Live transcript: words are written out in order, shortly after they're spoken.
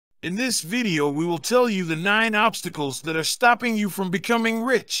In this video, we will tell you the 9 obstacles that are stopping you from becoming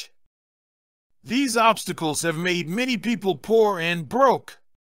rich. These obstacles have made many people poor and broke.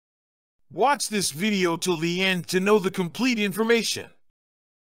 Watch this video till the end to know the complete information.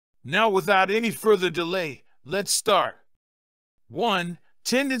 Now, without any further delay, let's start. 1.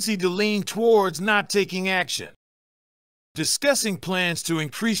 Tendency to lean towards not taking action. Discussing plans to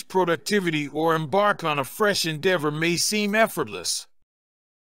increase productivity or embark on a fresh endeavor may seem effortless.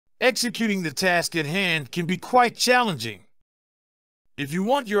 Executing the task at hand can be quite challenging. If you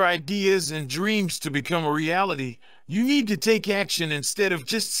want your ideas and dreams to become a reality, you need to take action instead of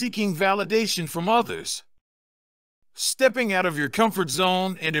just seeking validation from others. Stepping out of your comfort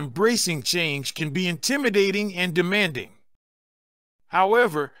zone and embracing change can be intimidating and demanding.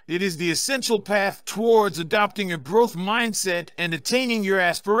 However, it is the essential path towards adopting a growth mindset and attaining your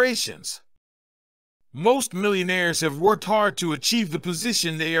aspirations. Most millionaires have worked hard to achieve the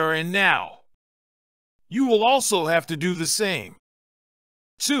position they are in now. You will also have to do the same.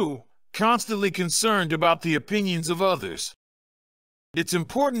 2. Constantly concerned about the opinions of others. It's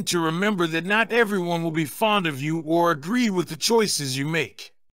important to remember that not everyone will be fond of you or agree with the choices you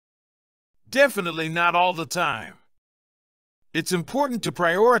make. Definitely not all the time. It's important to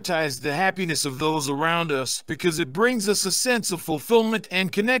prioritize the happiness of those around us because it brings us a sense of fulfillment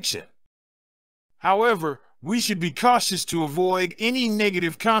and connection. However, we should be cautious to avoid any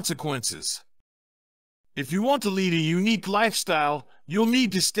negative consequences. If you want to lead a unique lifestyle, you'll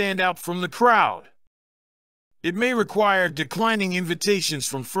need to stand out from the crowd. It may require declining invitations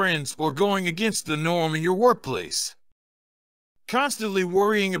from friends or going against the norm in your workplace. Constantly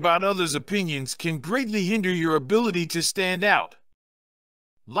worrying about others' opinions can greatly hinder your ability to stand out.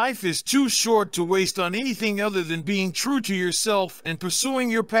 Life is too short to waste on anything other than being true to yourself and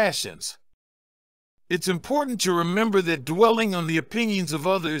pursuing your passions. It's important to remember that dwelling on the opinions of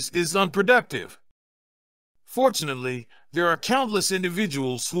others is unproductive. Fortunately, there are countless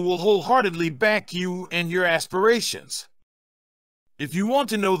individuals who will wholeheartedly back you and your aspirations. If you want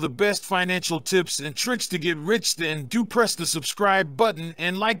to know the best financial tips and tricks to get rich, then do press the subscribe button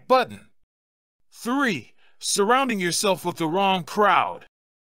and like button. 3. Surrounding yourself with the wrong crowd.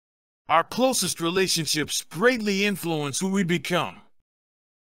 Our closest relationships greatly influence who we become.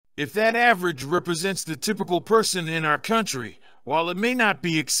 If that average represents the typical person in our country, while it may not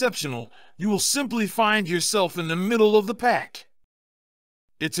be exceptional, you will simply find yourself in the middle of the pack.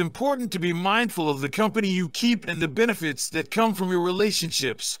 It's important to be mindful of the company you keep and the benefits that come from your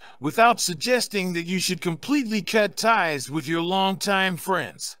relationships, without suggesting that you should completely cut ties with your longtime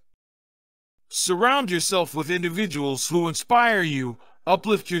friends. Surround yourself with individuals who inspire you,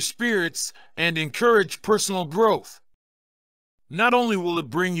 uplift your spirits, and encourage personal growth. Not only will it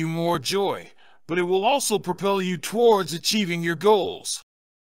bring you more joy, but it will also propel you towards achieving your goals.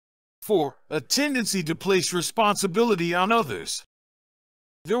 4. A tendency to place responsibility on others.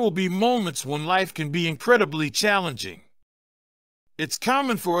 There will be moments when life can be incredibly challenging. It's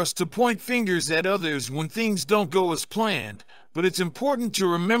common for us to point fingers at others when things don't go as planned, but it's important to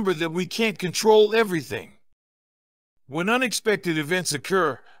remember that we can't control everything. When unexpected events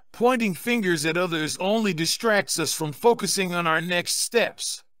occur, pointing fingers at others only distracts us from focusing on our next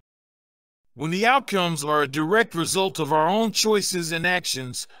steps. When the outcomes are a direct result of our own choices and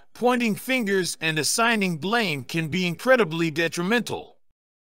actions, pointing fingers and assigning blame can be incredibly detrimental.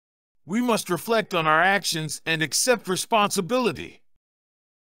 We must reflect on our actions and accept responsibility.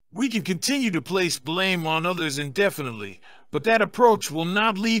 We can continue to place blame on others indefinitely, but that approach will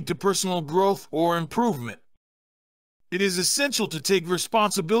not lead to personal growth or improvement. It is essential to take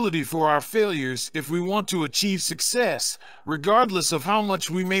responsibility for our failures if we want to achieve success, regardless of how much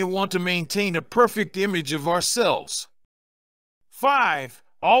we may want to maintain a perfect image of ourselves. 5.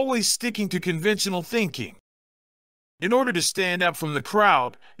 Always sticking to conventional thinking. In order to stand out from the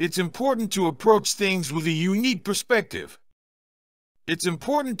crowd, it's important to approach things with a unique perspective. It's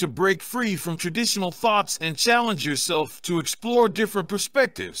important to break free from traditional thoughts and challenge yourself to explore different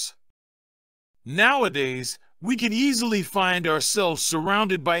perspectives. Nowadays, we can easily find ourselves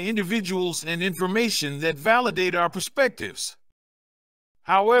surrounded by individuals and information that validate our perspectives.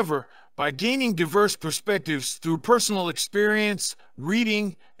 However, by gaining diverse perspectives through personal experience,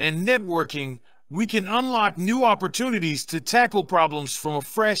 reading, and networking, we can unlock new opportunities to tackle problems from a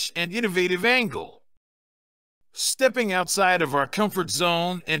fresh and innovative angle. Stepping outside of our comfort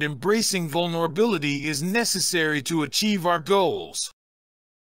zone and embracing vulnerability is necessary to achieve our goals.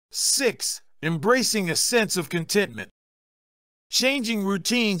 6. Embracing a sense of contentment. Changing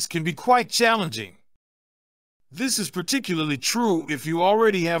routines can be quite challenging. This is particularly true if you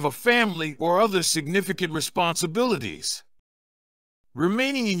already have a family or other significant responsibilities.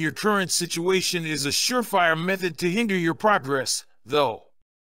 Remaining in your current situation is a surefire method to hinder your progress, though.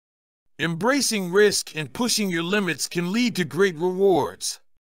 Embracing risk and pushing your limits can lead to great rewards.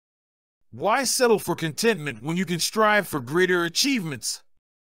 Why settle for contentment when you can strive for greater achievements?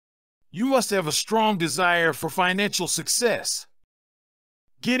 You must have a strong desire for financial success.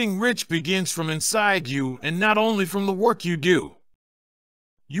 Getting rich begins from inside you and not only from the work you do.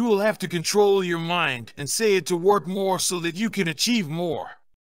 You will have to control your mind and say it to work more so that you can achieve more.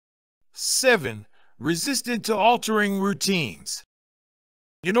 7. Resistant to altering routines.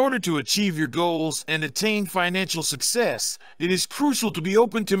 In order to achieve your goals and attain financial success, it is crucial to be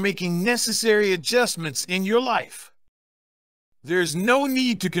open to making necessary adjustments in your life. There is no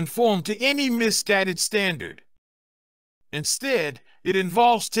need to conform to any misguided standard. Instead, it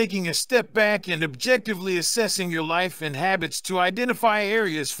involves taking a step back and objectively assessing your life and habits to identify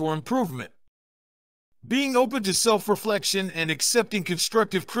areas for improvement. Being open to self-reflection and accepting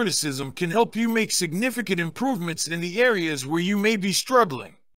constructive criticism can help you make significant improvements in the areas where you may be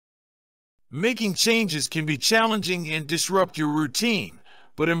struggling. Making changes can be challenging and disrupt your routine,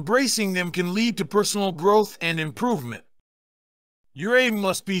 but embracing them can lead to personal growth and improvement. Your aim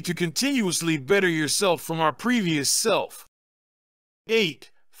must be to continuously better yourself from our previous self.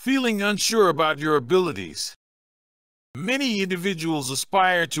 8. Feeling unsure about your abilities. Many individuals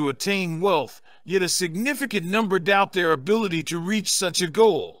aspire to attain wealth, yet a significant number doubt their ability to reach such a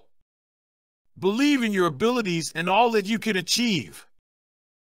goal. Believe in your abilities and all that you can achieve.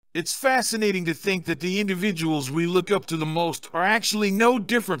 It's fascinating to think that the individuals we look up to the most are actually no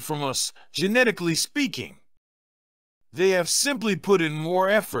different from us, genetically speaking. They have simply put in more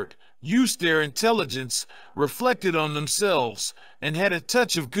effort, used their intelligence, reflected on themselves, and had a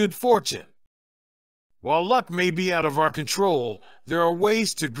touch of good fortune. While luck may be out of our control, there are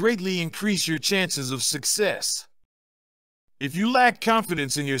ways to greatly increase your chances of success. If you lack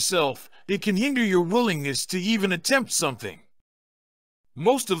confidence in yourself, it can hinder your willingness to even attempt something.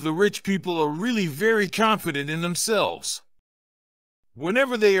 Most of the rich people are really very confident in themselves.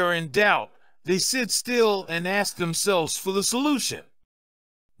 Whenever they are in doubt, they sit still and ask themselves for the solution.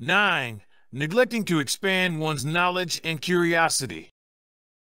 9. Neglecting to expand one's knowledge and curiosity.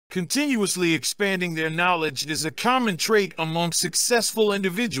 Continuously expanding their knowledge is a common trait among successful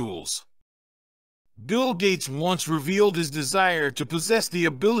individuals. Bill Gates once revealed his desire to possess the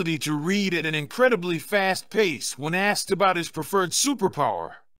ability to read at an incredibly fast pace when asked about his preferred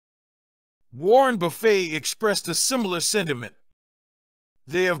superpower. Warren Buffett expressed a similar sentiment.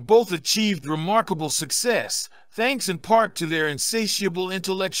 They have both achieved remarkable success, thanks in part to their insatiable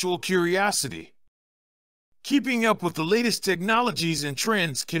intellectual curiosity. Keeping up with the latest technologies and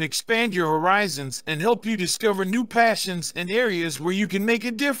trends can expand your horizons and help you discover new passions and areas where you can make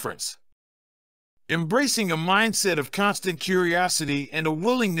a difference. Embracing a mindset of constant curiosity and a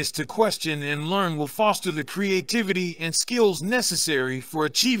willingness to question and learn will foster the creativity and skills necessary for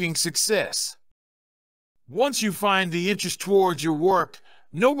achieving success. Once you find the interest towards your work,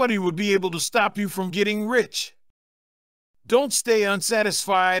 nobody would be able to stop you from getting rich. Don't stay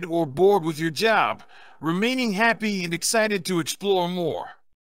unsatisfied or bored with your job, remaining happy and excited to explore more.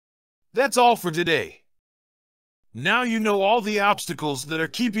 That's all for today. Now you know all the obstacles that are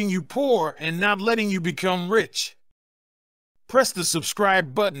keeping you poor and not letting you become rich. Press the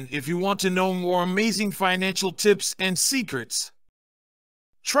subscribe button if you want to know more amazing financial tips and secrets.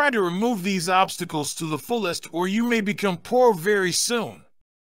 Try to remove these obstacles to the fullest or you may become poor very soon.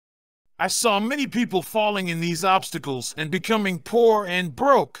 I saw many people falling in these obstacles and becoming poor and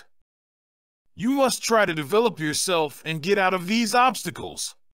broke. You must try to develop yourself and get out of these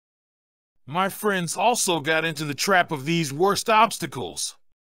obstacles. My friends also got into the trap of these worst obstacles.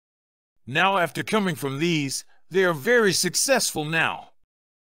 Now, after coming from these, they are very successful now.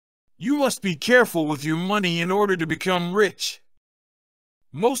 You must be careful with your money in order to become rich.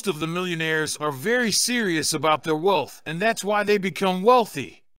 Most of the millionaires are very serious about their wealth, and that's why they become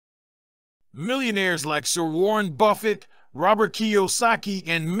wealthy. Millionaires like Sir Warren Buffett, Robert Kiyosaki,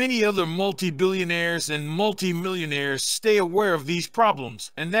 and many other multi-billionaires and multi-millionaires stay aware of these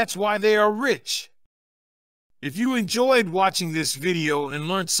problems, and that's why they are rich. If you enjoyed watching this video and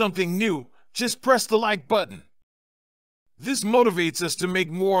learned something new, just press the like button. This motivates us to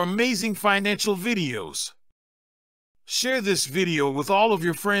make more amazing financial videos. Share this video with all of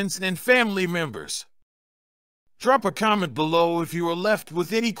your friends and family members. Drop a comment below if you are left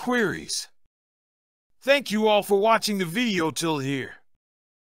with any queries. Thank you all for watching the video till here.